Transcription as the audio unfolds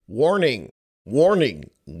Warning, warning,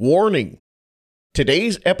 warning.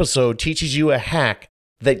 Today's episode teaches you a hack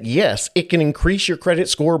that, yes, it can increase your credit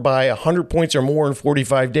score by 100 points or more in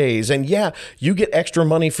 45 days. And yeah, you get extra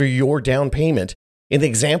money for your down payment. In the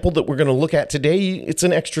example that we're going to look at today, it's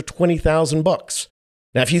an extra $20,000.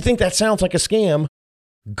 Now, if you think that sounds like a scam,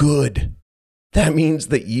 good. That means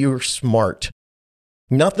that you're smart.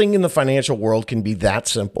 Nothing in the financial world can be that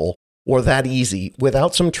simple or that easy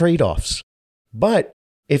without some trade-offs. But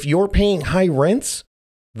if you're paying high rents,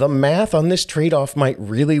 the math on this trade-off might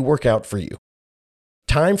really work out for you.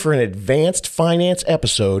 Time for an advanced finance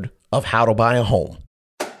episode of How to Buy a Home.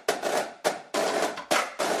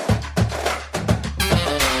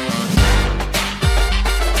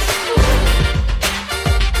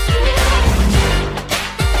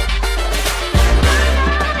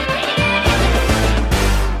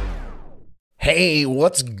 Hey,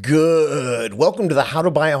 what's good? Welcome to the How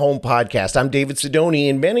to Buy a Home podcast. I'm David Sidoni,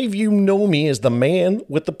 and many of you know me as the man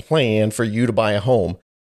with the plan for you to buy a home.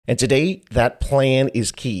 And today, that plan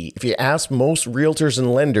is key. If you ask most realtors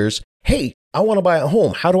and lenders, hey, I want to buy a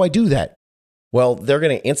home, how do I do that? Well, they're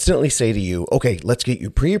going to instantly say to you, okay, let's get you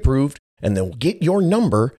pre-approved, and then we'll get your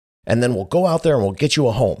number, and then we'll go out there and we'll get you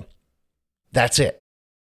a home. That's it.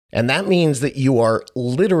 And that means that you are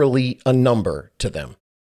literally a number to them.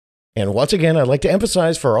 And once again, I'd like to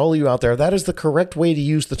emphasize for all of you out there, that is the correct way to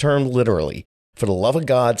use the term literally. For the love of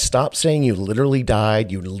God, stop saying you literally died,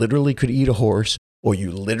 you literally could eat a horse, or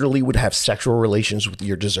you literally would have sexual relations with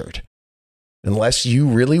your dessert. Unless you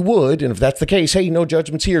really would, and if that's the case, hey, no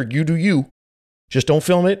judgments here, you do you. Just don't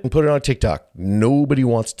film it and put it on TikTok. Nobody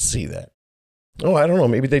wants to see that. Oh, I don't know,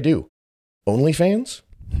 maybe they do. OnlyFans?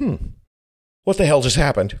 What the hell just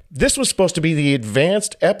happened? This was supposed to be the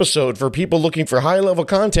advanced episode for people looking for high-level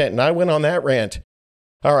content, and I went on that rant.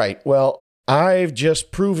 All right, well, I've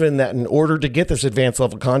just proven that in order to get this advanced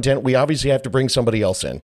level content, we obviously have to bring somebody else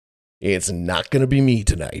in. It's not going to be me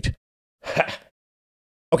tonight.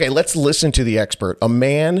 Okay, let's listen to the expert. A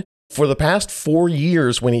man, for the past 4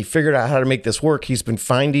 years, when he figured out how to make this work, he's been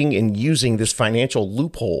finding and using this financial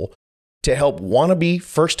loophole to help wannabe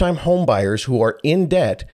first-time homebuyers who are in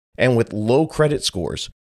debt and with low credit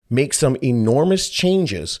scores make some enormous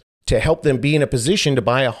changes to help them be in a position to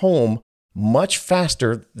buy a home much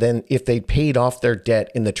faster than if they paid off their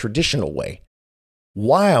debt in the traditional way,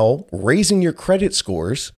 while raising your credit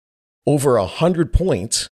scores over 100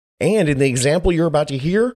 points, and in the example you're about to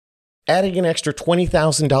hear, adding an extra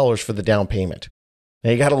 $20,000 for the down payment.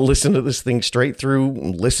 Now you got to listen to this thing straight through,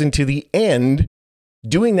 listen to the end.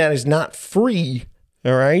 Doing that is not free,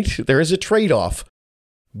 all right? There is a trade-off.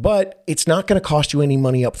 But it's not going to cost you any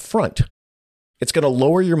money up front. It's going to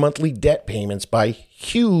lower your monthly debt payments by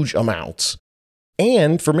huge amounts.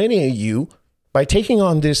 And for many of you, by taking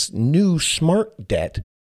on this new smart debt,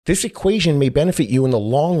 this equation may benefit you in the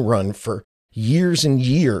long run for years and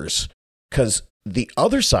years. Because the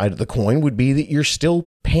other side of the coin would be that you're still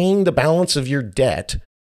paying the balance of your debt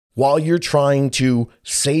while you're trying to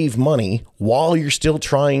save money, while you're still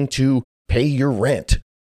trying to pay your rent.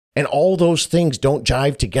 And all those things don't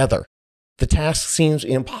jive together. The task seems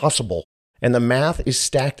impossible, and the math is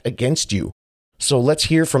stacked against you. So let's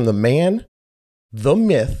hear from the man, the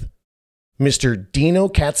myth, Mr. Dino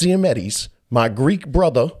Katsiametis, my Greek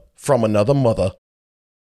brother from another mother.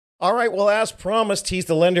 All right, well, as promised, he's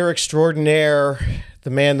the lender extraordinaire, the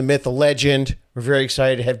man, the myth, the legend. We're very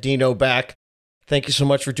excited to have Dino back. Thank you so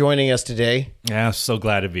much for joining us today. Yeah, so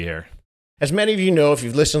glad to be here. As many of you know, if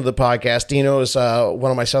you've listened to the podcast, Dino is one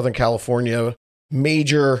of my Southern California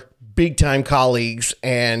major big-time colleagues,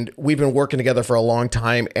 and we've been working together for a long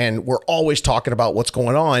time, and we're always talking about what's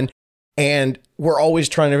going on, and we're always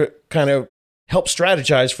trying to kind of help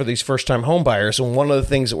strategize for these first-time home buyers. And one of the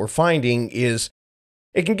things that we're finding is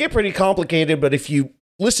it can get pretty complicated, but if you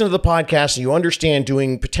listen to the podcast and you understand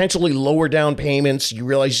doing potentially lower down payments, you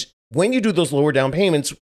realize when you do those lower down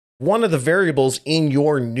payments, one of the variables in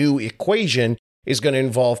your new equation is going to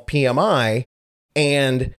involve PMI.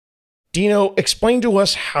 And Dino, explain to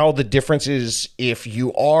us how the difference is if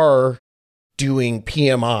you are doing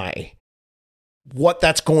PMI, what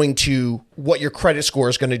your credit score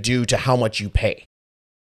is going to do to how much you pay.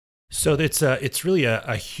 So it's really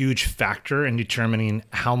a huge factor in determining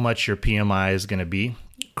how much your PMI is going to be.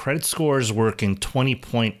 Credit scores work in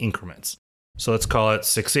 20-point increments. So let's call it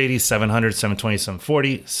 680, 700, 720,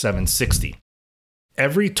 740, 760.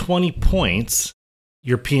 Every 20 points,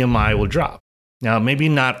 your PMI will drop. Now, maybe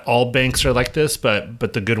not all banks are like this, but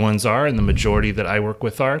the good ones are, and the majority that I work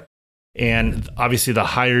with are. And obviously, the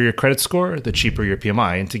higher your credit score, the cheaper your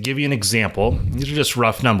PMI. And to give you an example, these are just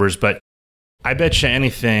rough numbers, but I bet you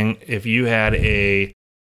anything, if you had a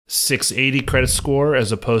 680 credit score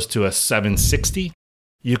as opposed to a 760,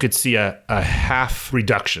 you could see a half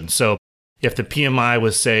reduction. So if the PMI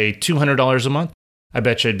was, say, $200 a month, I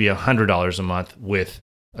bet you it'd be $100 a month with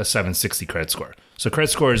a 760 credit score. So credit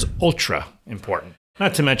score is ultra important.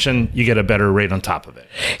 Not to mention you get a better rate on top of it.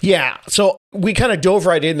 Yeah. So we kind of dove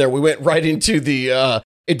right in there. We went right into the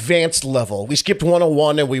advanced level. We skipped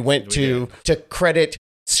 101 and we went to credit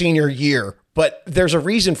senior year. But there's a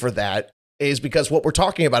reason for that, is because what we're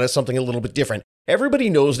talking about is something a little bit different. Everybody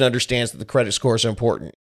knows and understands that the credit score is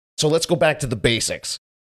important. So let's go back to the basics.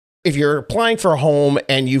 If you're applying for a home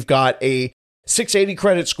and you've got a 680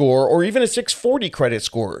 credit score or even a 640 credit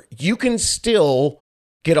score, you can still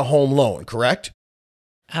get a home loan, correct?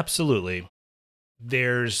 Absolutely.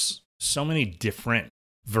 There's so many different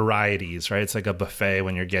varieties, right? It's like a buffet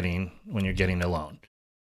when you're getting a loan.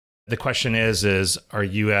 The question is are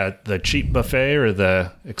you at the cheap buffet or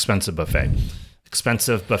the expensive buffet?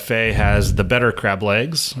 Expensive buffet has the better crab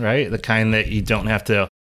legs, right? The kind that you don't have to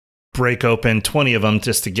break open 20 of them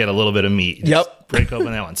just to get a little bit of meat. Yep. Break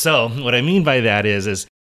open that one. So what I mean by that is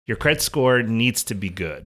your credit score needs to be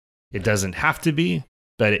good. It doesn't have to be,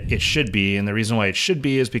 but it should be. And the reason why it should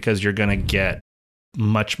be is because you're going to get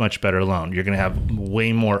much, much better loan. You're going to have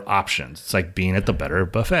way more options. It's like being at the better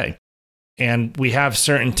buffet. And we have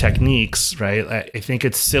certain techniques, right? I think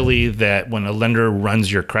it's silly that when a lender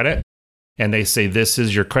runs your credit and they say, this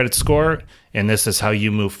is your credit score and this is how you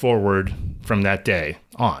move forward from that day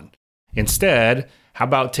on. Instead, how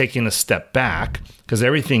about taking a step back? Because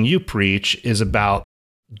everything you preach is about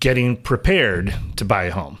getting prepared to buy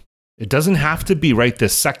a home. It doesn't have to be right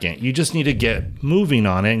this second. You just need to get moving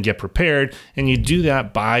on it and get prepared. And you do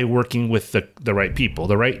that by working with the right people,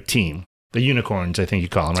 the right team, the unicorns, I think you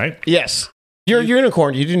call them, right? Yes. You're a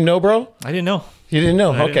unicorn. You didn't know, bro? I didn't know. You didn't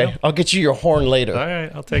know? I okay. didn't know. I'll get you your horn later. All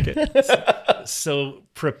right, I'll take it. So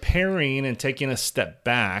preparing and taking a step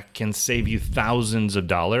back can save you thousands of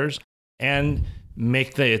dollars and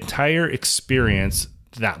make the entire experience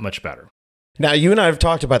that much better. Now, you and I have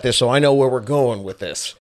talked about this, so I know where we're going with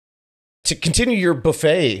this. To continue your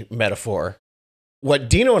buffet metaphor, what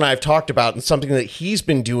Dino and I have talked about and something that he's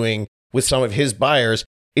been doing with some of his buyers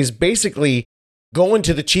is basically going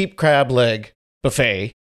to the cheap crab leg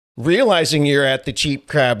buffet, realizing you're at the cheap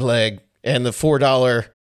crab leg and the $4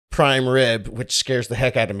 prime rib, which scares the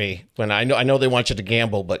heck out of me when I know they want you to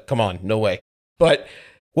gamble, but come on, no way. But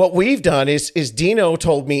what we've done is Dino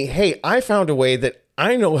told me, hey, I found a way that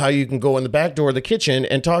I know how you can go in the back door of the kitchen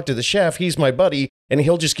and talk to the chef. He's my buddy, and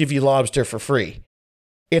he'll just give you lobster for free.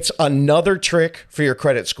 It's another trick for your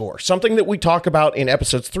credit score, something that we talk about in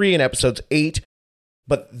episodes 3 and episodes 8.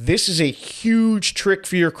 But this is a huge trick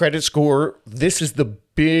for your credit score. This is the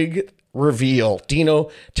big reveal. Dino,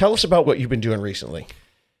 tell us about what you've been doing recently.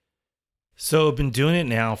 So I've been doing it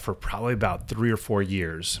now for probably about 3 or 4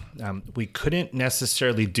 years. We couldn't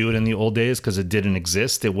necessarily do it in the old days because it didn't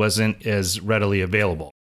exist. It wasn't as readily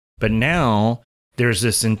available. But now there's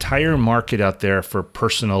this entire market out there for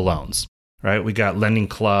personal loans, right? We got Lending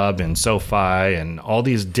Club and SoFi and all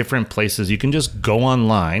these different places. You can just go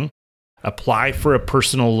online, apply for a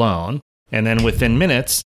personal loan, and then within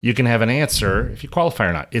minutes, you can have an answer if you qualify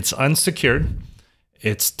or not. It's unsecured.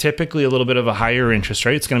 It's typically a little bit of a higher interest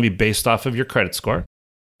rate. It's going to be based off of your credit score.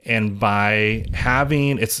 And by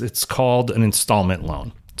having, it's called an installment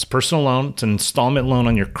loan. It's a personal loan. It's an installment loan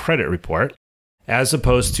on your credit report, as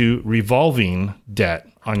opposed to revolving debt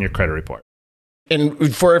on your credit report.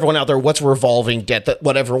 And for everyone out there, what's revolving debt? That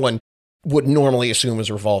what everyone would normally assume is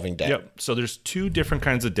revolving debt. Yep. So there's 2 different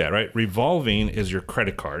kinds of debt, right? Revolving is your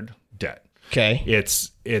credit card debt. Okay.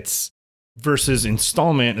 It's versus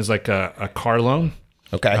installment is like a car loan.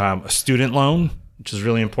 Okay. A student loan, which is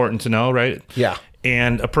really important to know, right? Yeah.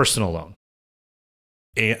 And a personal loan.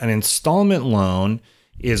 An installment loan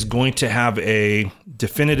is going to have a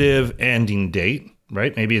definitive ending date,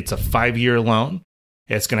 right? Maybe it's a 5-year loan.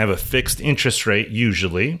 It's going to have a fixed interest rate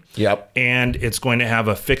usually. Yep. And it's going to have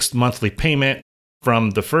a fixed monthly payment from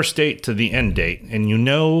the first date to the end date. And you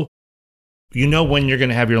know when you're going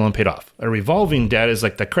to have your loan paid off. A revolving debt is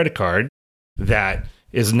like the credit card that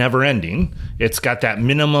is never ending. It's got that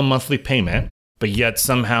minimum monthly payment, but yet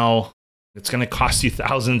somehow it's going to cost you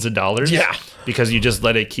thousands of dollars because you just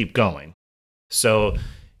let it keep going. So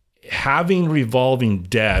having revolving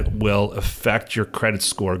debt will affect your credit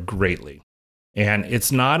score greatly. And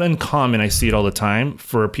it's not uncommon, I see it all the time,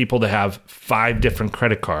 for people to have 5 different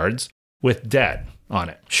credit cards with debt on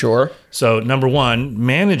it. Sure. So number 1,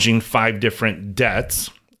 managing 5 different debts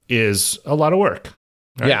is a lot of work.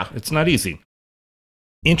 Right? Yeah. It's not easy.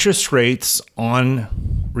 Interest rates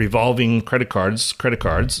on revolving credit cards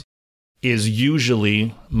is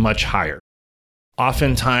usually much higher.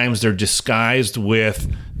 Oftentimes they're disguised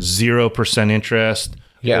with 0% interest,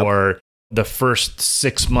 or the first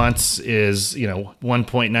 6 months is,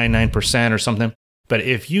 1.99% or something. But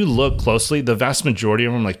if you look closely, the vast majority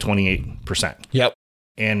of them are like 28%. Yep.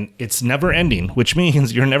 And it's never ending, which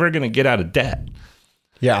means you're never going to get out of debt.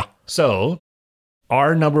 Yeah. So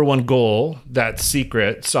our number one goal, that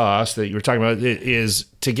secret sauce that you were talking about, is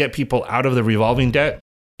to get people out of the revolving debt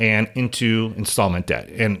and into installment debt.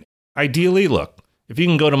 And ideally, look, if you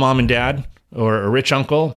can go to mom and dad or a rich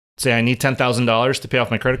uncle, say, I need $10,000 to pay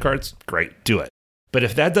off my credit cards, great, do it. But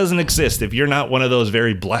if that doesn't exist, if you're not one of those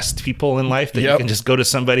very blessed people in life that you can just go to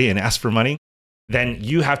somebody and ask for money, then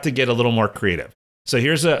you have to get a little more creative. So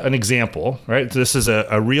here's an example, right? This is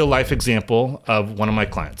a real life example of one of my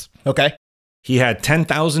clients. Okay. He had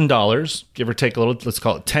 $10,000, give or take a little, let's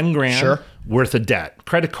call it 10 grand worth of debt,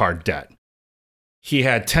 credit card debt. He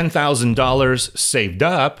had $10,000 saved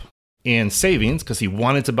up in savings because he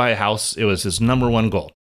wanted to buy a house. It was his number one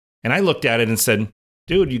goal. And I looked at it and said,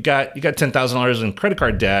 dude, you got $10,000 in credit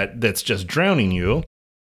card debt that's just drowning you.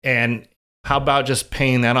 And how about just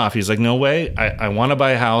paying that off? He's like, no way. I want to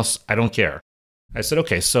buy a house. I don't care. I said,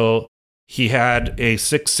 okay. So he had a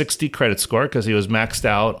 660 credit score because he was maxed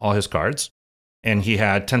out all his cards. And he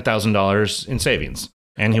had $10,000 in savings.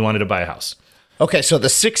 And he wanted to buy a house. Okay. So the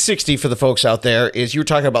 660 for the folks out there is, you were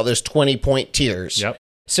talking about those 20-point tiers. Yep.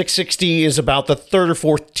 660 is about the third or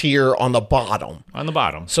fourth tier on the bottom. On the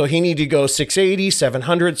bottom. So he needed to go 680,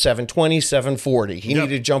 700, 720, 740. He needed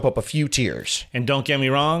to jump up a few tiers. And don't get me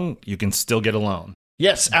wrong, you can still get a loan.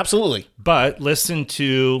 Yes, absolutely. But listen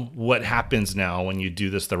to what happens now when you do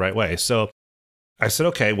this the right way. So I said,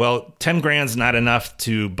 okay, well, 10 grand's not enough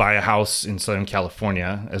to buy a house in Southern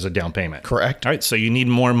California as a down payment. Correct. All right, so you need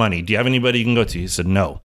more money. Do you have anybody you can go to? He said,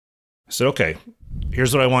 no. I said, okay,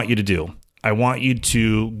 here's what I want you to do. I want you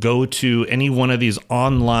to go to any one of these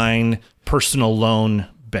online personal loan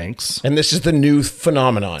banks. And this is the new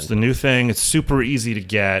phenomenon. It's the new thing. It's super easy to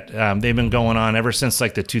get. They've been going on ever since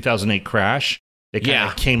like the 2008 crash. They kind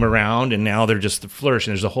of came around and now they're just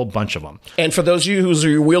flourishing. There's a whole bunch of them. And for those of you whose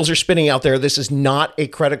wheels are spinning out there, this is not a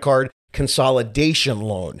credit card consolidation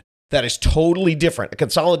loan. That is totally different. A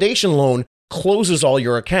consolidation loan closes all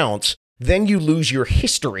your accounts. Then you lose your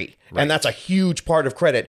history. Right. And that's a huge part of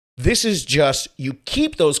credit. This is just, you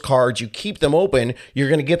keep those cards, you keep them open, you're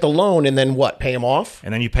going to get the loan, and then what, pay them off?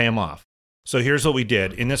 And then you pay them off. So here's what we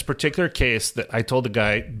did. In this particular case, that I told the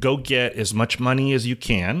guy, go get as much money as you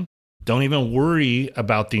can. Don't even worry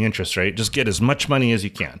about the interest rate. Just get as much money as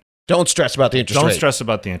you can. Don't stress about the interest rate. Don't stress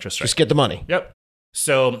about the interest rate. Just get the money. Yep.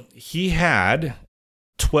 So he had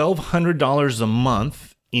 $1,200 a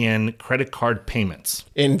month in credit card payments.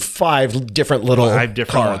 In five different little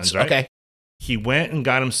cards. Ones, right? Okay. He went and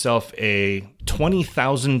got himself a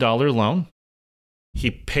 $20,000 loan.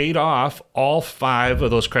 He paid off all 5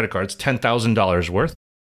 of those credit cards, $10,000 worth.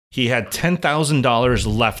 He had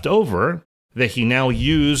 $10,000 left over that he now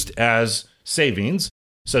used as savings.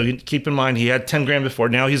 So keep in mind, he had 10 grand before.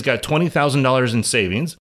 Now he's got $20,000 in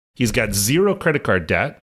savings. He's got 0 credit card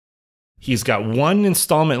debt. He's got 1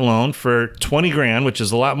 installment loan for 20 grand, which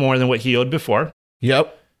is a lot more than what he owed before.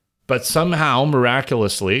 Yep. But somehow,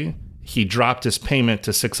 miraculously, he dropped his payment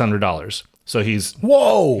to $600. So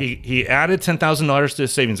he added $10,000 to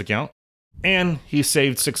his savings account, and he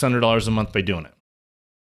saved $600 a month by doing it.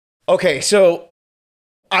 Okay, so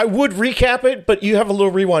I would recap it, but you have a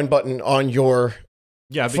little rewind button on your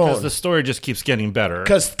because phone. The story just keeps getting better.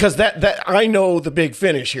 Because that I know the big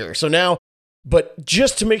finish here. So now, but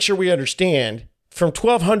just to make sure we understand, from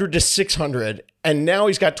 $1,200 to $600, and now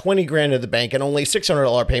he's got 20 grand in the bank and only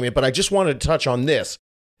 $600 payment. But I just wanted to touch on this.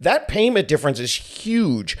 That payment difference is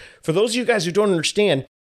huge. For those of you guys who don't understand,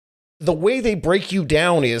 the way they break you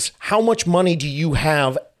down is how much money do you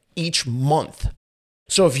have each month?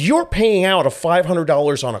 So if you're paying out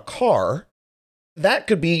 $500 on a car, that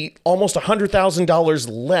could be almost $100,000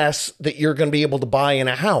 less that you're going to be able to buy in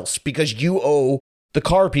a house because you owe the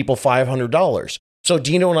car people $500. So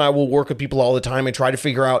Dino and I will work with people all the time and try to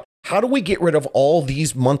figure out, how do we get rid of all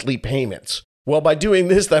these monthly payments? Well, by doing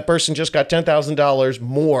this, that person just got $10,000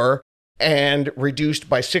 more and reduced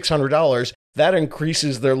by $600. That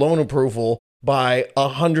increases their loan approval by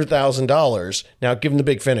 $100,000. Now, give them the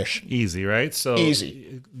big finish. Easy, right? So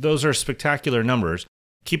easy. Those are spectacular numbers.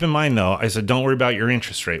 Keep in mind, though, I said, don't worry about your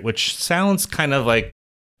interest rate, which sounds kind of like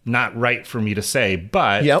not right for me to say.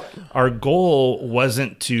 But our goal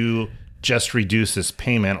wasn't to just reduce his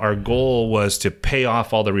payment. Our goal was to pay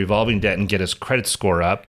off all the revolving debt and get his credit score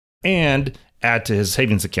up and add to his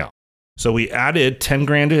savings account. So we added 10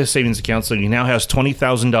 grand to his savings account, so he now has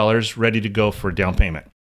 $20,000 ready to go for a down payment.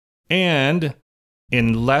 And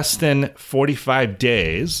in less than 45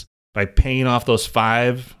 days, by paying off those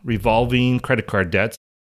 5 revolving credit card debts,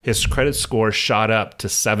 his credit score shot up to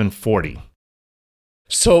 740.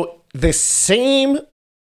 So the same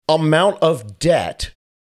amount of debt,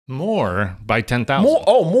 More by 10,000.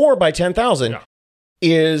 more by 10,000, Yeah.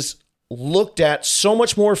 is looked at so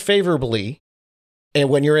much more favorably. And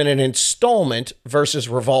when you're in an installment versus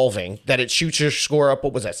revolving, that it shoots your score up,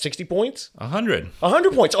 what was that, 60 points? 100.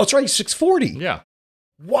 100 points. Oh, it's right, 640. Yeah.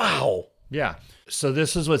 Wow. Yeah. So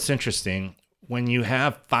this is what's interesting. When you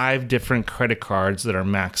have 5 different credit cards that are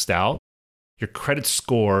maxed out, your credit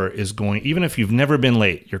score is going, even if you've never been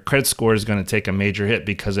late, your credit score is going to take a major hit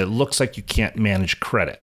because it looks like you can't manage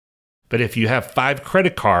credit. But if you have 5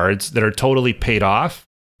 credit cards that are totally paid off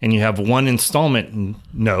and you have 1 installment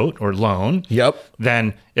note or loan, Yep.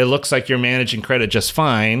 then it looks like you're managing credit just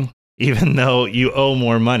fine, even though you owe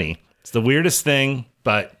more money. It's the weirdest thing,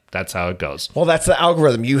 but that's how it goes. Well, that's the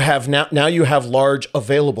algorithm. You have now you have large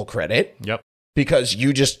available credit. Yep. Because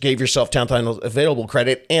you just gave yourself 10,000 available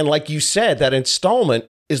credit. And like you said, that installment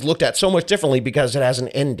is looked at so much differently because it has an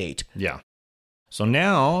end date. Yeah. So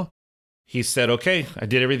now he said, okay, I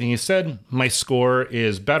did everything you said. My score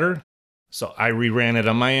is better. So I reran it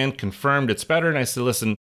on my end, confirmed it's better. And I said,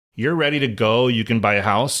 listen, you're ready to go. You can buy a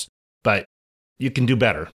house, but you can do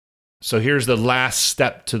better. So here's the last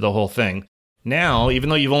step to the whole thing. Now, even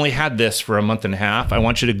though you've only had this for a month and a half, I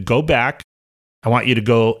want you to go back. I want you to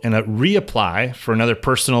go and reapply for another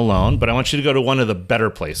personal loan, but I want you to go to one of the better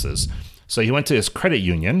places. So he went to his credit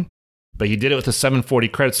union, but he did it with a 740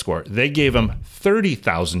 credit score. They gave him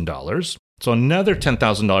 $30,000, so another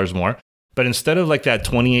 $10,000 more. But instead of like that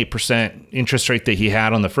 28% interest rate that he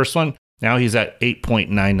had on the first one, now he's at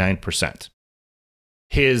 8.99%.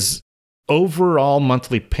 His overall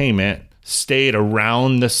monthly payment stayed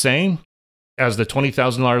around the same as the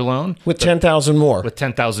 $20,000 loan. With 10,000 more. With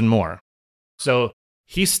 10,000 more. So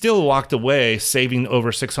he still walked away saving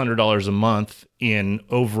over $600 a month in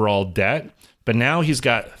overall debt, but now he's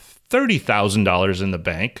got $30,000 in the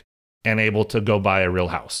bank and able to go buy a real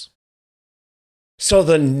house. So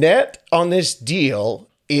the net on this deal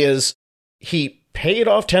is he paid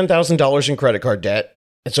off $10,000 in credit card debt.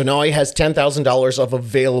 And so now he has $10,000 of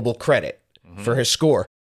available credit for his score.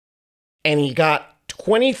 And he got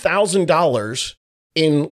 $20,000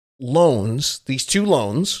 in loans, these 2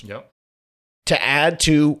 loans. Yep. To add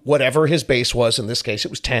to whatever his base was. In this case,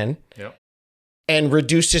 it was 10. Yep. And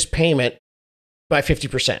reduced his payment by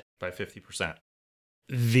 50%. By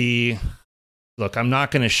 50%. Look, I'm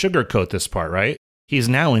not going to sugarcoat this part, right? He's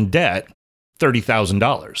now in debt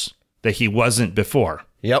 $30,000 that he wasn't before.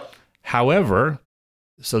 Yep. However,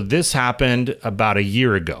 so this happened about a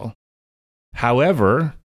year ago.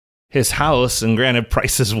 However, his house, and granted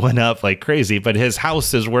prices went up like crazy, but his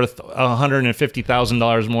house is worth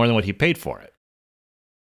 $150,000 more than what he paid for it.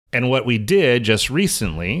 And what we did just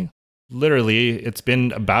recently, literally, it's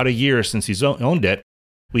been about a year since he's owned it.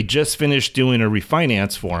 We just finished doing a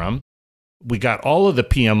refinance for him. We got all of the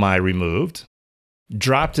PMI removed,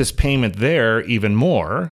 dropped his payment there even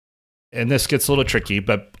more. And this gets a little tricky,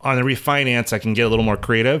 but on the refinance, I can get a little more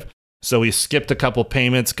creative. So we skipped a couple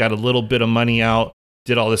payments, got a little bit of money out,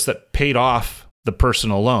 did all this, that paid off the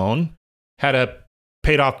personal loan,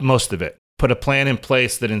 paid off most of it, put a plan in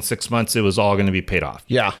place that in 6 months it was all going to be paid off.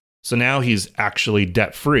 Yeah. So now he's actually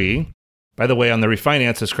debt free. By the way, on the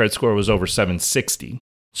refinance, his credit score was over 760.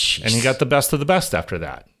 Jeez. And he got the best of the best after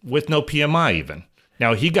that, with no PMI even.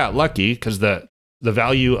 Now, he got lucky because the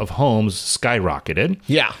value of homes skyrocketed.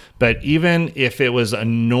 Yeah. But even if it was a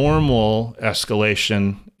normal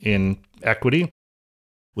escalation in equity,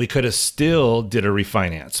 we could have still did a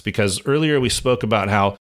refinance, because earlier we spoke about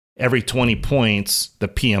how every 20 points, the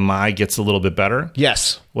PMI gets a little bit better.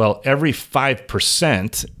 Yes. Well, every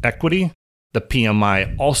 5% equity, the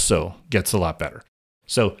PMI also gets a lot better.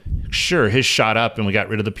 So sure, his shot up and we got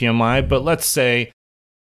rid of the PMI, but let's say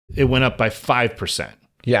it went up by 5%.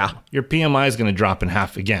 Yeah. Your PMI is going to drop in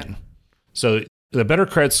half again. So the better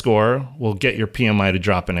credit score will get your PMI to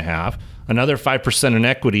drop in half. Another 5% in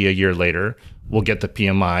equity a year later will get the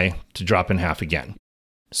PMI to drop in half again.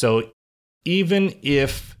 So even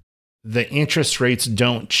if the interest rates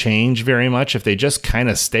don't change very much, if they just kind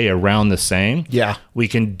of stay around the same, Yeah. we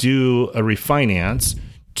can do a refinance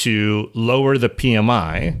to lower the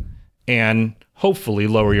PMI and hopefully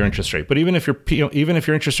lower your interest rate. But even if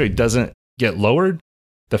your interest rate doesn't get lowered,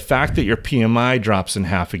 the fact that your PMI drops in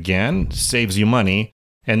half again saves you money.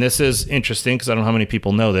 And this is interesting because I don't know how many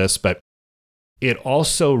people know this, but it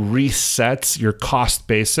also resets your cost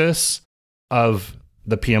basis of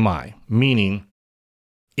the PMI, meaning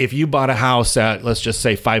if you bought a house at, let's just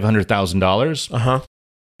say $500,000,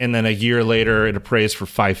 and then a year later it appraised for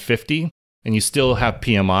 $550,000 and you still have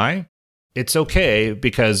PMI, it's okay,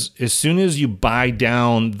 because as soon as you buy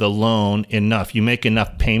down the loan enough, you make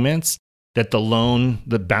enough payments that the loan,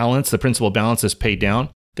 the principal balance is paid down,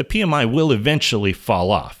 the PMI will eventually fall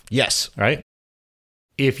off. Yes. Right?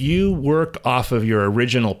 If you work off of your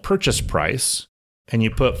original purchase price and you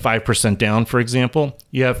put 5% down, for example,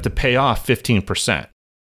 you have to pay off 15%.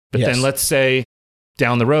 But then let's say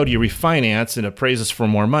down the road you refinance and it appraises for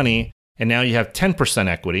more money, and now you have 10%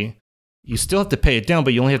 equity. You still have to pay it down,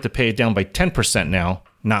 but you only have to pay it down by 10% now,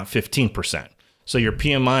 not 15%. So your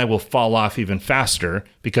PMI will fall off even faster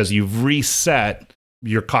because you've reset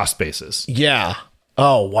your cost basis. Yeah.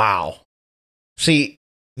 Oh, wow. See,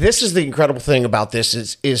 this is the incredible thing about this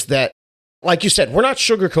is that, like you said, we're not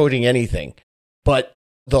sugarcoating anything, but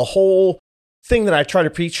the whole thing that I try to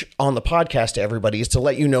preach on the podcast to everybody is to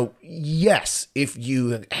let you know, yes, if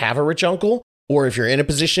you have a rich uncle, or if you're in a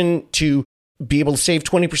position to be able to save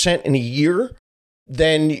 20% in a year,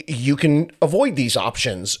 then you can avoid these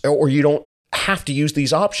options, or you don't have to use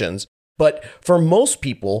these options. But for most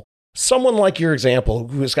people, someone like your example,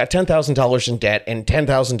 who has got $10,000 in debt and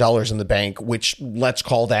 $10,000 in the bank, which let's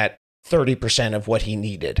call that 30% of what he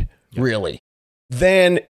needed, really,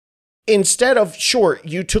 then instead of, sure,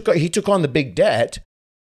 he took on the big debt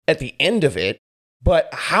at the end of it, but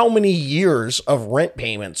how many years of rent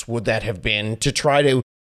payments would that have been to try to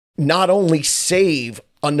not only save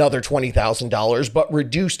another $20,000, but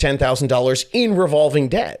reduce $10,000 in revolving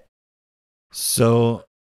debt? So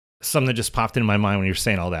something that just popped into my mind when you were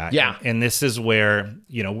saying all that. Yeah. And this is where,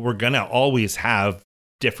 we're going to always have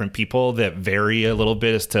different people that vary a little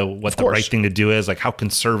bit as to what the right thing to do is. Like, how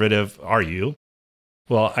conservative are you?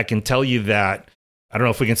 Well, I can tell you that, I don't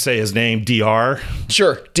know if we can say his name, DR.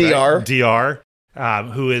 Sure, DR. Right?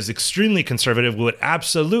 DR, who is extremely conservative, would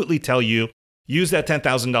absolutely tell you, use that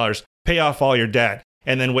 $10,000, pay off all your debt,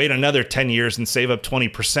 and then wait another 10 years and save up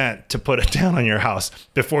 20% to put it down on your house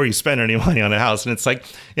before you spend any money on a house. And it's like,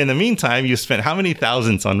 in the meantime, you spent how many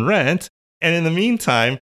thousands on rent? And in the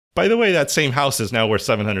meantime, by the way, that same house is now worth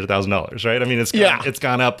 $700,000, right? I mean, it's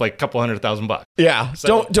gone up like a couple $100,000. Yeah.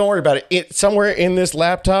 So, don't worry about it. Somewhere in this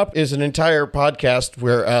laptop is an entire podcast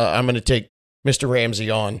where I'm going to take Mr. Ramsey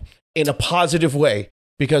on in a positive way,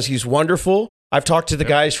 because he's wonderful. I've talked to the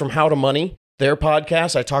guys from How to Money, their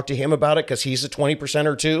podcast. I talked to him about it because he's a 20%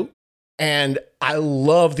 or two. And I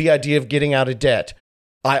love the idea of getting out of debt.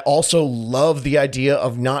 I also love the idea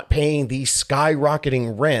of not paying these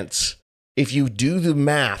skyrocketing rents. If you do the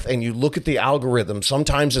math and you look at the algorithm,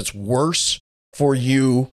 sometimes it's worse for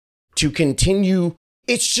you to continue.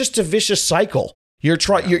 It's just a vicious cycle. You're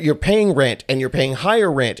paying rent, and you're paying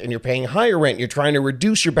higher rent, and you're paying higher rent. You're trying to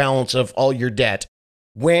reduce your balance of all your debt.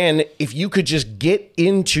 When if you could just get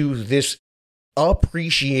into this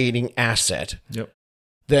appreciating asset,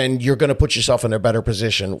 then you're going to put yourself in a better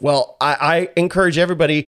position. Well, I encourage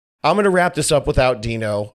everybody. I'm going to wrap this up without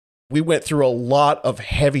Dino. We went through a lot of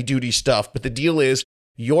heavy duty stuff, but the deal is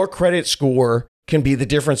your credit score can be the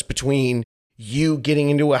difference between you getting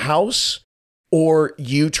into a house or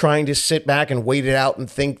you trying to sit back and wait it out and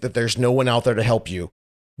think that there's no one out there to help you.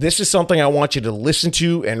 This is something I want you to listen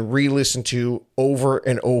to and re-listen to over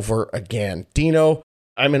and over again. Dino,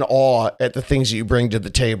 I'm in awe at the things that you bring to the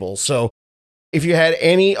table. So if you had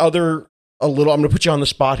any other, I'm going to put you on the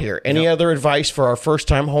spot here. Any other advice for our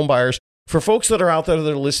first-time home buyers? For folks that are out there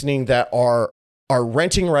that are listening that are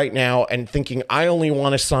renting right now and thinking, I only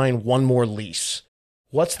want to sign one more lease,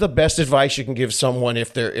 what's the best advice you can give someone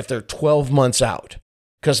if they're 12 months out?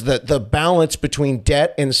 Because the balance between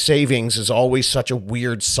debt and savings is always such a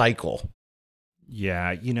weird cycle.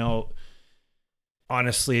 Yeah,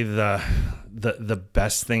 honestly, the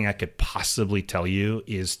best thing I could possibly tell you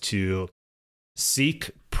is to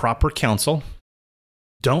seek proper counsel.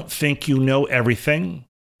 Don't think you know everything.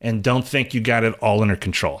 And don't think you got it all under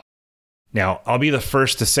control. Now, I'll be the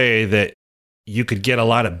first to say that you could get a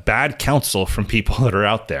lot of bad counsel from people that are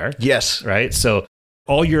out there. Yes. Right? So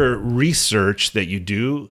all your research that you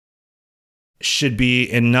do should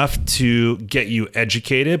be enough to get you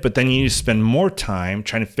educated, but then you need to spend more time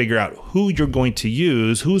trying to figure out who you're going to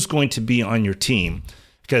use, who's going to be on your team.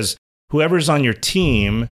 Because whoever's on your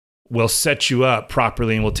team will set you up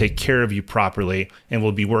properly and will take care of you properly and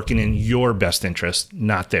will be working in your best interest,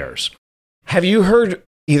 not theirs. Have you heard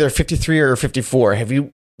either 53 or 54? Have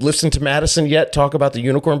you listened to Madison yet talk about the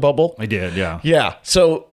unicorn bubble? I did, yeah. Yeah.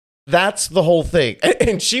 So That's the whole thing.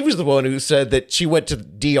 And she was the one who said that she went to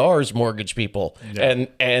DR's mortgage people. Yeah.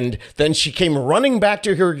 And then she came running back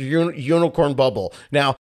to her unicorn bubble.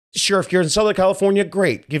 Now, sure, if you're in Southern California,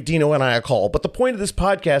 great. Give Dino and I a call. But the point of this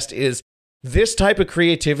podcast is this type of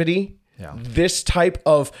creativity, this type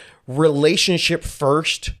of relationship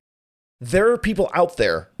first. There are people out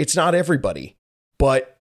there. It's not everybody.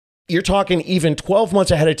 But you're talking even 12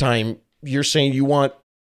 months ahead of time. You're saying you want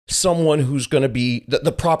someone who's going to be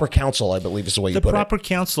the proper counsel, I believe is the way you put it. The proper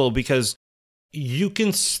counsel, because you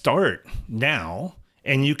can start now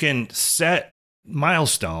and you can set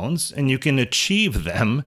milestones and you can achieve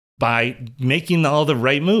them by making all the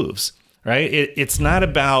right moves, right? It's not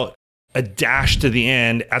about a dash to the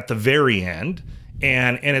end at the very end.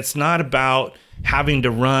 And it's not about having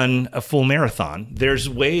to run a full marathon.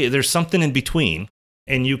 There's something in between,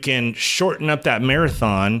 and you can shorten up that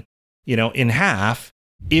marathon, in half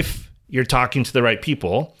if you're talking to the right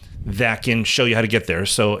people that can show you how to get there.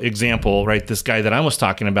 So example, right? This guy that I was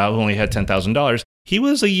talking about who only had $10,000, he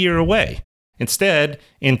was a year away. Instead,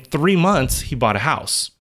 in 3 months, he bought a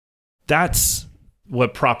house. That's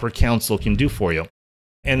what proper counsel can do for you.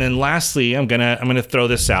 And then lastly, I'm gonna throw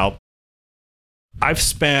this out. I've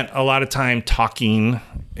spent a lot of time talking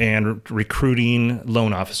and recruiting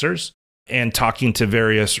loan officers and talking to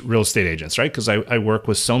various real estate agents, right? Because I work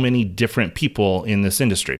with so many different people in this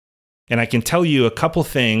industry. And I can tell you a couple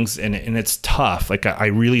things, and it's tough. Like I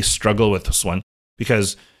really struggle with this one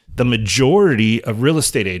because the majority of real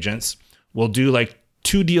estate agents will do like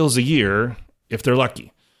 2 deals a year if they're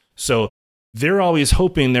lucky. So they're always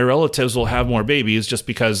hoping their relatives will have more babies just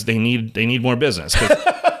because they need more business.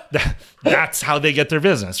 That's how they get their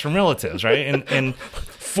business, from relatives, right? And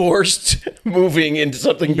forced moving into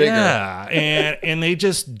something bigger. Yeah, and they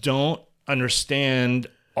just don't understand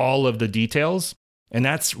all of the details. And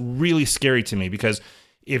that's really scary to me, because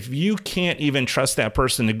if you can't even trust that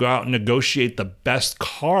person to go out and negotiate the best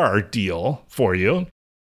car deal for you,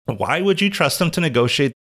 why would you trust them to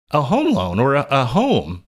negotiate a home loan or a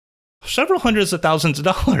home? Several hundreds of thousands of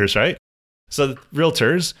dollars, right? So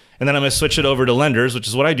realtors, and then I'm going to switch it over to lenders, which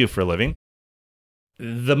is what I do for a living.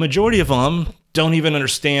 The majority of them don't even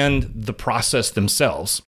understand the process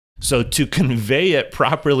themselves. So to convey it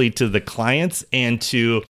properly to the clients and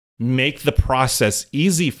to make the process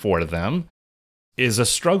easy for them is a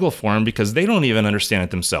struggle for them, because they don't even understand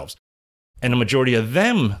it themselves. And the majority of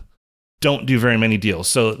them don't do very many deals.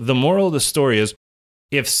 So the moral of the story is,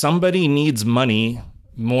 if somebody needs money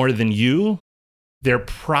more than you, they're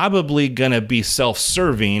probably going to be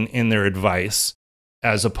self-serving in their advice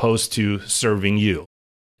as opposed to serving you.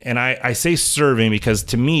 And I say serving because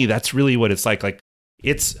to me, that's really what it's like. Like,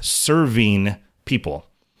 it's serving people.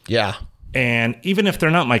 Yeah. And even if they're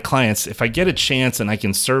not my clients, if I get a chance and I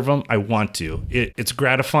can serve them, I want to. It's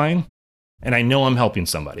gratifying, and I know I'm helping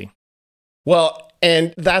somebody. Well,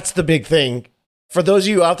 and that's the big thing. For those of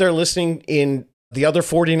you out there listening in the other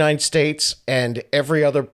 49 states and every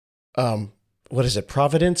other, what is it,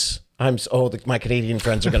 Providence? My Canadian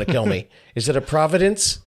friends are going to kill me. Is it a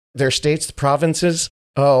Providence? Their states, the provinces?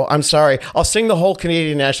 Oh, I'm sorry. I'll sing the whole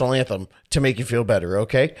Canadian national anthem to make you feel better,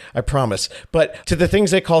 okay? I promise. But to the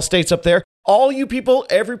things they call states up there, all you people,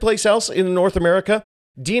 every place else in North America,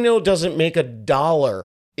 Dino doesn't make $1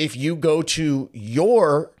 if you go to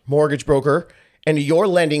your mortgage broker and your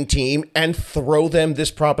lending team and throw them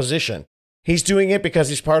this proposition. He's doing it because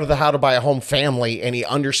he's part of the How to Buy a Home family, and he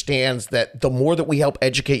understands that the more that we help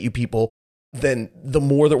educate you people, then the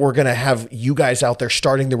more that we're going to have you guys out there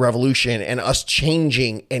starting the revolution and us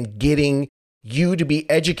changing and getting you to be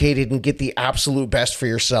educated and get the absolute best for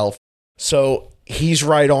yourself. So he's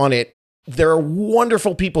right on it. There are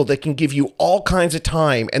wonderful people that can give you all kinds of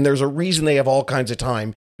time, and there's a reason they have all kinds of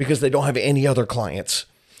time, because they don't have any other clients.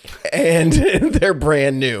 And they're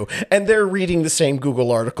brand new, and they're reading the same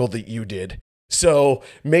Google article that you did. So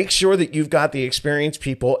make sure that you've got the experienced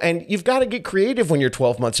people, and you've got to get creative when you're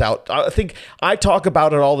 12 months out. I think I talk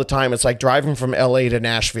about it all the time. It's like driving from LA to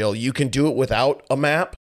Nashville. You can do it without a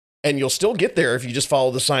map, and you'll still get there if you just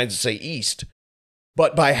follow the signs that say east.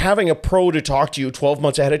 But by having a pro to talk to you 12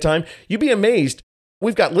 months ahead of time, you'd be amazed.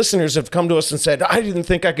 We've got listeners that have come to us and said, I didn't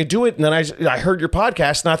think I could do it. And then I heard your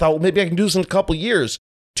podcast, and I thought, well, maybe I can do this in a couple of years.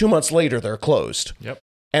 2 months later, they're closed. Yep.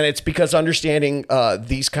 And it's because understanding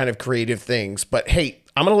these kind of creative things. But hey,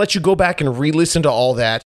 I'm going to let you go back and re-listen to all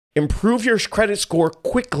that. Improve your credit score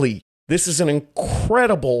quickly. This is an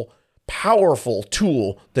incredible, powerful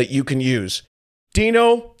tool that you can use.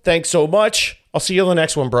 Dino, thanks so much. I'll see you on the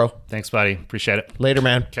next one, bro. Thanks, buddy. Appreciate it. Later,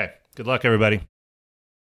 man. Okay. Good luck, everybody.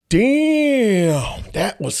 Damn,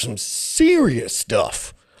 that was some serious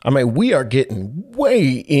stuff. I mean, we are getting way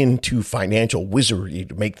into financial wizardry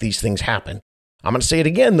to make these things happen. I'm going to say it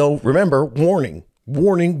again, though. Remember, warning,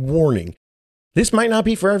 warning, warning. This might not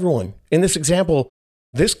be for everyone. In this example,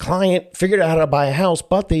 this client figured out how to buy a house,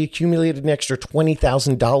 but they accumulated an extra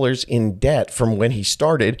 $20,000 in debt from when he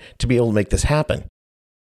started to be able to make this happen.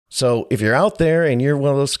 So if you're out there and you're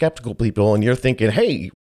one of those skeptical people and you're thinking, hey,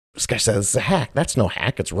 this guy says it's a hack. That's no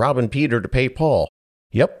hack. It's robbing Peter to pay Paul.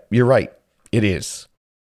 Yep, you're right. It is.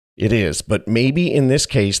 It is. But maybe in this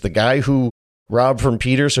case, the guy who robbed from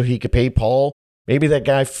Peter so he could pay Paul, maybe that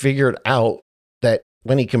guy figured out that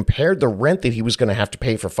when he compared the rent that he was going to have to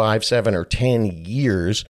pay for 5, 7, or 10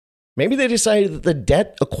 years, maybe they decided that the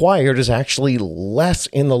debt acquired is actually less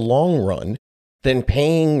in the long run than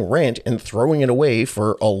paying rent and throwing it away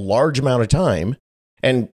for a large amount of time.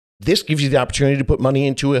 And this gives you the opportunity to put money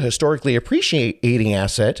into a historically appreciating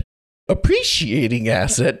asset. Appreciating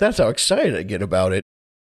asset. That's how excited I get about it.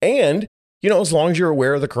 And, as long as you're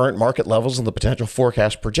aware of the current market levels and the potential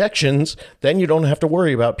forecast projections, then you don't have to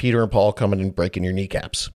worry about Peter and Paul coming and breaking your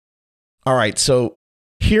kneecaps. All right, so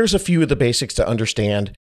here's a few of the basics to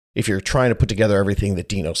understand if you're trying to put together everything that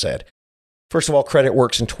Dino said. First of all, credit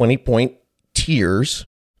works in 20-point tiers,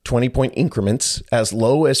 20-point increments, as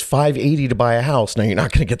low as $580 to buy a house. Now, you're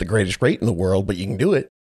not going to get the greatest rate in the world, but you can do it.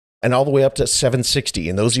 And all the way up to $760.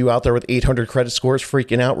 And those of you out there with 800 credit scores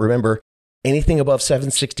freaking out, remember, anything above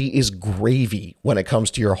 760 is gravy when it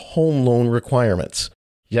comes to your home loan requirements.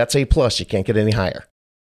 That's A+, you can't get any higher.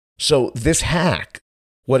 So this hack,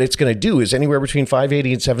 what it's going to do is anywhere between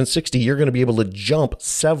 580 and 760, you're going to be able to jump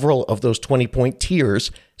several of those 20-point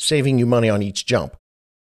tiers, saving you money on each jump.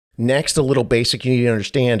 Next, a little basic you need to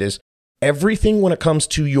understand is everything when it comes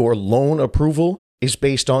to your loan approval is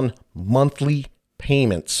based on monthly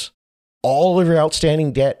payments. All of your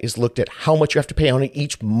outstanding debt is looked at how much you have to pay on it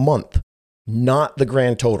each month, not the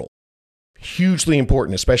grand total. Hugely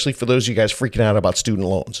important, especially for those of you guys freaking out about student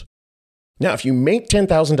loans. Now, if you make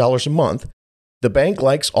 $10,000 a month, the bank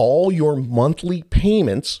likes all your monthly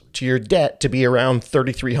payments to your debt to be around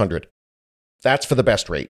 $3,300. That's for the best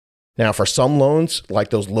rate. Now, for some loans,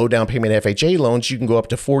 like those low down payment FHA loans, you can go up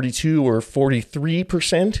to 42 or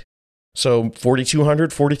 43%. So $4,200,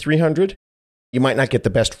 $4,300. You might not get the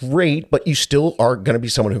best rate, but you still are going to be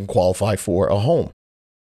someone who can qualify for a home.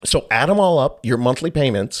 So add them all up, your monthly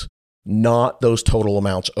payments, not those total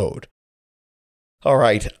amounts owed. All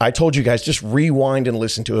right, I told you guys, just rewind and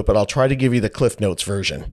listen to it, but I'll try to give you the Cliff Notes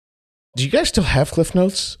version. Do you guys still have Cliff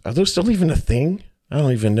Notes? Are those still even a thing? I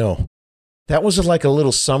don't even know. That was like a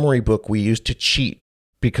little summary book we used to cheat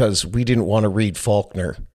because we didn't want to read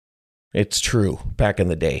Faulkner. It's true, back in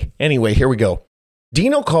the day. Anyway, here we go.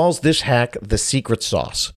 Dino calls this hack the secret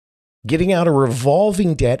sauce, getting out of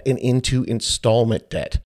revolving debt and into installment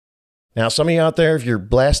debt. Now, some of you out there, if you're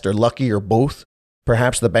blessed or lucky or both,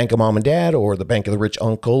 perhaps the bank of mom and dad or the bank of the rich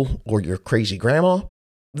uncle or your crazy grandma,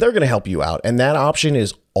 they're going to help you out. And that option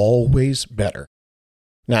is always better.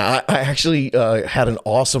 Now, I actually had an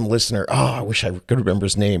awesome listener. I wish I could remember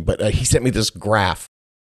his name, but he sent me this graph.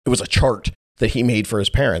 It was a chart that he made for his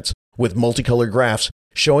parents with multicolored graphs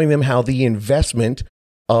showing them how the investment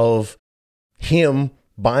of him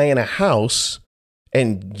buying a house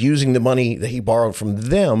and using the money that he borrowed from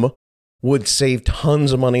them would save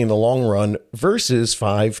tons of money in the long run versus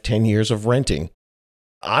 5-10 years of renting.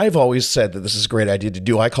 I've always said that this is a great idea to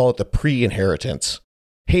do. I call it the pre-inheritance.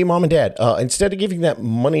 Hey, mom and dad, instead of giving that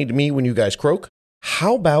money to me when you guys croak,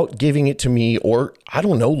 how about giving it to me or, I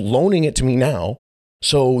don't know, loaning it to me now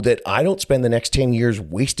so that I don't spend the next 10 years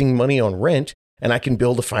wasting money on rent and I can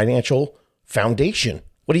build a financial foundation.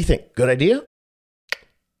 What do you think? Good idea?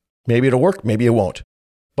 Maybe it'll work, maybe it won't.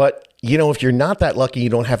 But, if you're not that lucky, you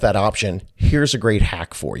don't have that option, here's a great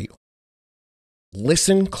hack for you.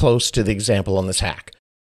 Listen close to the example on this hack.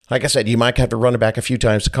 Like I said, you might have to run it back a few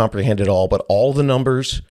times to comprehend it all, but all the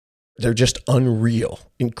numbers, they're just unreal,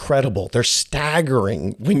 incredible. They're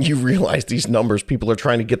staggering when you realize these numbers. People are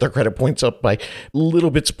trying to get their credit points up by little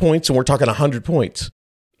bits of points, and we're talking 100 points.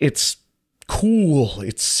 It's cool.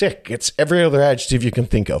 It's sick. It's every other adjective you can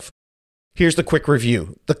think of. Here's the quick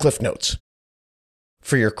review, the Cliff Notes.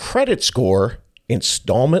 For your credit score,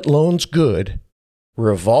 installment loans good,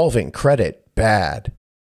 revolving credit bad.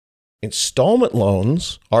 Installment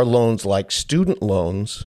loans are loans like student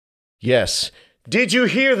loans. Yes, did you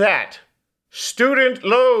hear that? Student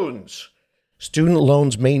loans. Student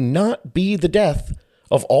loans may not be the death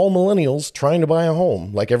of all millennials trying to buy a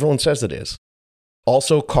home, like everyone says it is.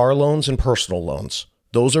 Also, car loans and personal loans.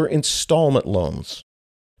 Those are installment loans.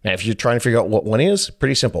 Now, if you're trying to figure out what one is,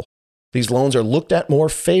 pretty simple. These loans are looked at more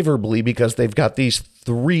favorably because they've got these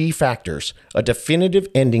three factors: a definitive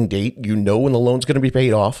ending date, you know when the loan's going to be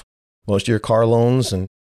paid off. Most of your car loans and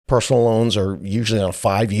personal loans are usually on a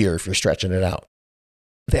 5-year if you're stretching it out.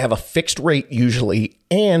 They have a fixed rate usually,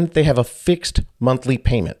 and they have a fixed monthly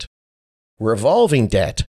payment. Revolving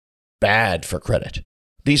debt, bad for credit.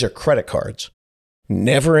 These are credit cards.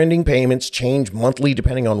 Never-ending payments change monthly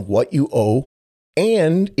depending on what you owe.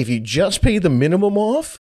 And if you just pay the minimum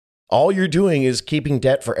off, all you're doing is keeping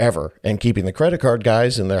debt forever and keeping the credit card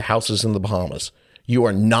guys in their houses in the Bahamas. You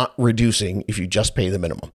are not reducing if you just pay the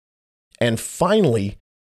minimum. And finally,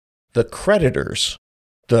 the creditors,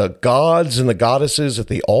 the gods and the goddesses at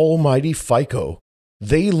the almighty FICO,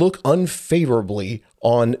 they look unfavorably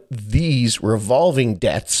on these revolving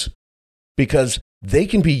debts because they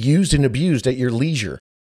can be used and abused at your leisure.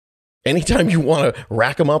 Anytime you want to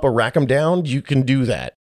rack them up or rack them down, you can do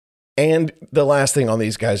that. And the last thing on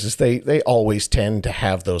these guys is they always tend to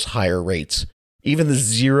have those higher rates. Even the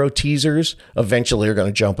zero teasers eventually are going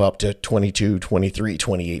to jump up to 22, 23,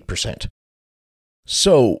 28%.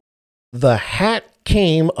 So the hat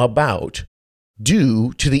came about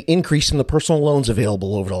due to the increase in the personal loans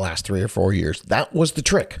available over the last 3 or 4 years. That was the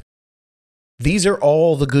trick. These are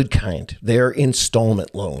all the good kind. They're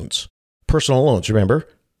installment loans. Personal loans, remember?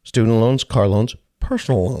 Student loans, car loans,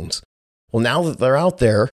 personal loans. Well, now that they're out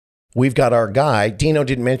there, we've got our guy. Dino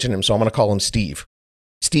didn't mention him, so I'm going to call him Steve.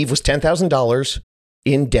 Steve was $10,000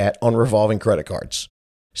 in debt on revolving credit cards.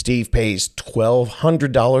 Steve pays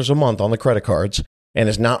 $1,200 a month on the credit cards and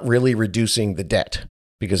is not really reducing the debt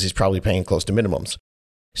because he's probably paying close to minimums.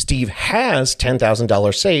 Steve has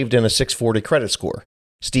 $10,000 saved in a 640 credit score.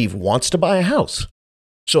 Steve wants to buy a house.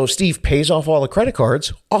 So if Steve pays off all the credit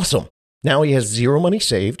cards, awesome. Now he has zero money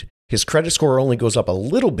saved. His credit score only goes up a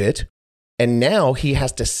little bit. And now he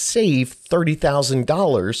has to save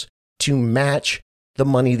 $30,000 to match the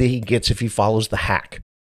money that he gets if he follows the hack.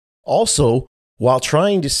 Also, while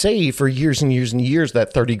trying to save for years and years and years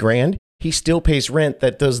that 30 grand, he still pays rent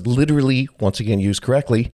that does literally, once again used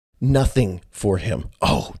correctly, nothing for him.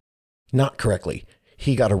 Oh, not correctly.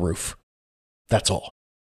 He got a roof. That's all.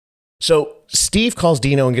 So Steve calls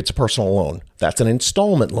Dino and gets a personal loan. That's an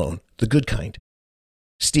installment loan, the good kind.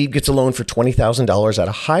 Steve gets a loan for $20,000 at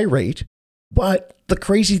a high rate, but the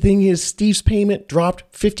crazy thing is Steve's payment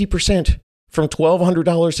dropped 50% from $1,200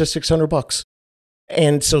 to $600.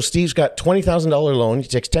 And so Steve's got $20,000 loan. He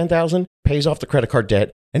takes $10,000, pays off the credit card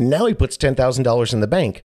debt, and now he puts $10,000 in the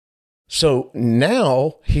bank. So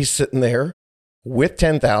now he's sitting there with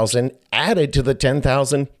 $10,000 added to the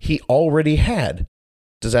 $10,000 he already had.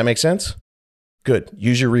 Does that make sense? Good.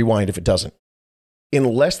 Use your rewind if it doesn't. In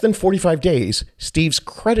less than 45 days, Steve's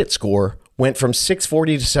credit score went from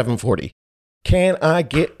 640 to 740. Can I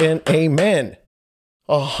get an amen?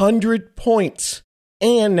 100 points.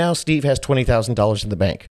 And now Steve has $20,000 in the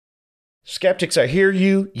bank. Skeptics, I hear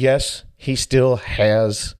you. Yes, he still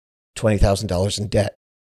has $20,000 in debt,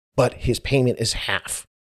 but his payment is half.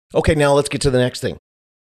 Okay, now let's get to the next thing.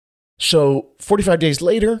 So 45 days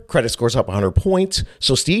later, credit score's up 100 points,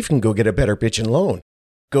 so Steve can go get a better bitchin' loan.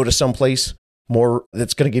 Go to someplace more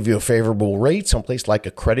that's going to give you a favorable rate, someplace like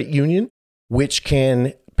a credit union, which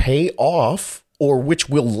can pay off or which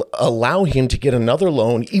will allow him to get another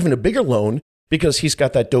loan, even a bigger loan, because he's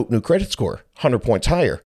got that dope new credit score, 100 points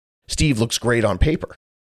higher. Steve looks great on paper.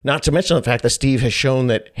 Not to mention the fact that Steve has shown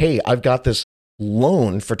that, hey, I've got this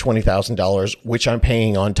loan for $20,000, which I'm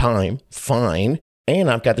paying on time, fine. And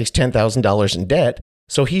I've got these $10,000 in debt.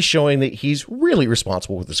 So he's showing that he's really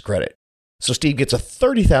responsible with his credit. So Steve gets a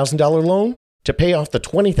 $30,000 loan to pay off the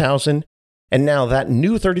 $20,000. And now that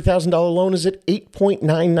new $30,000 loan is at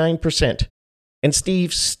 8.99%. And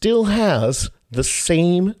Steve still has the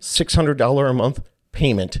same $600 a month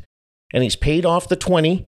payment. And he's paid off the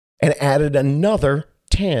 $20,000 and added another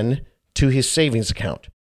 $10,000 to his savings account.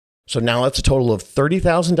 So now that's a total of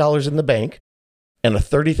 $30,000 in the bank and a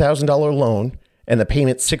 $30,000 loan. And the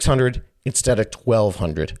payment's $600 instead of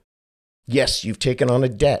 $1,200. Yes, you've taken on a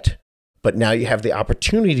debt, but now you have the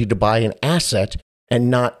opportunity to buy an asset and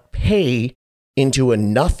not pay into a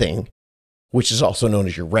nothing, which is also known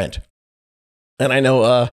as your rent. And I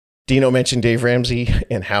know Dino mentioned Dave Ramsey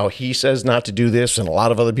and how he says not to do this, and a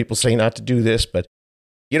lot of other people say not to do this, but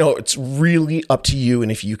you know, it's really up to you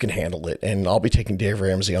and if you can handle it. And I'll be taking Dave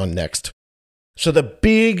Ramsey on next. So the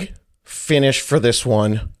big finish for this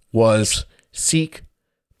one was seek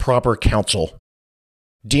proper counsel.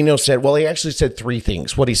 Dino said, well, he actually said 3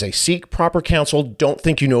 things. What did he say? Seek proper counsel. Don't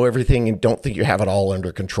think you know everything and don't think you have it all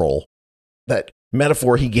under control. That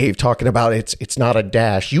metaphor he gave talking about it's not a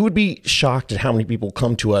dash. You would be shocked at how many people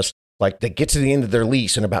come to us Like they get to the end of their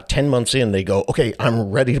lease and about 10 months in, they go, okay,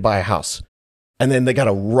 I'm ready to buy a house. And then they got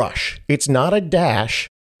to rush. It's not a dash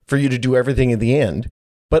for you to do everything in the end,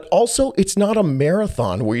 but also it's not a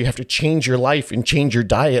marathon where you have to change your life and change your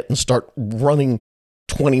diet and start running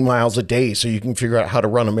 20 miles a day so you can figure out how to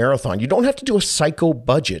run a marathon. You don't have to do a psycho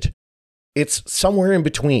budget. It's somewhere in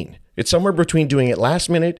between. It's somewhere between doing it last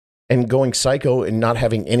minute and going psycho and not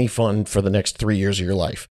having any fun for the next 3 years of your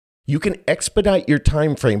life. You can expedite your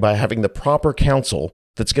time frame by having the proper counsel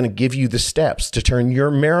that's going to give you the steps to turn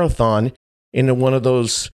your marathon into one of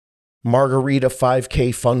those margarita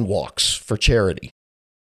 5K fun walks for charity.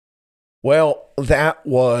 Well, that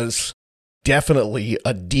was definitely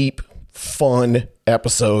a deep, fun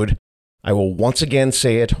episode. I will once again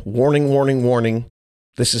say it. Warning, warning, warning.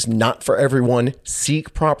 This is not for everyone.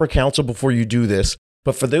 Seek proper counsel before you do this.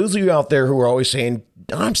 But for those of you out there who are always saying,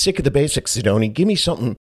 I'm sick of the basics, Sidoni, give me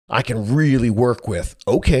something I can really work with.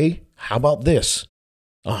 Okay, how about this?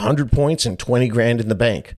 100 points and 20 grand in the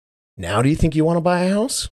bank. Now do you think you want to buy a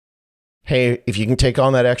house? Hey, if you can take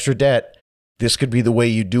on that extra debt, this could be the way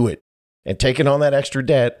you do it. And taking on that extra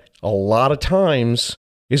debt, a lot of times,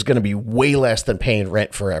 is going to be way less than paying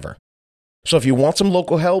rent forever. So if you want some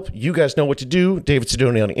local help, you guys know what to do. David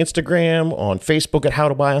Sidoni on Instagram, on Facebook at How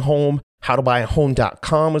to Buy a Home.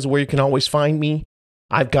 HowToBuyAHome.com is where you can always find me.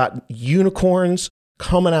 I've got unicorns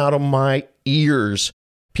coming out of my ears.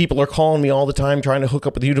 People are calling me all the time trying to hook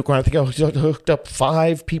up with a unicorn. I think I hooked up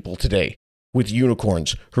 5 people today with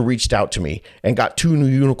unicorns who reached out to me and got 2 new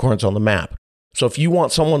unicorns on the map. So if you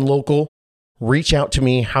want someone local, reach out to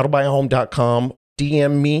me, howtoBuyAHome.com,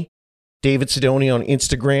 DM me, David Sidoni on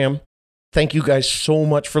Instagram. Thank you guys so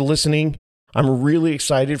much for listening. I'm really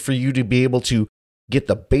excited for you to be able to get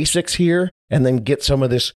the basics here and then get some of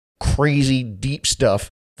this crazy deep stuff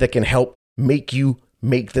that can help make you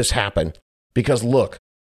make this happen. Because look,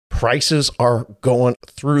 prices are going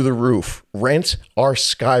through the roof. Rents are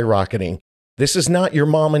skyrocketing. This is not your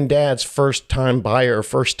mom and dad's first time buyer,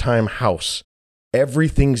 first time house.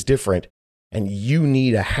 Everything's different, and you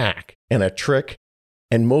need a hack and a trick,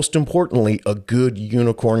 and most importantly, a good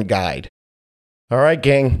unicorn guide. All right,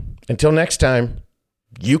 gang, until next time,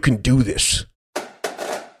 you can do this.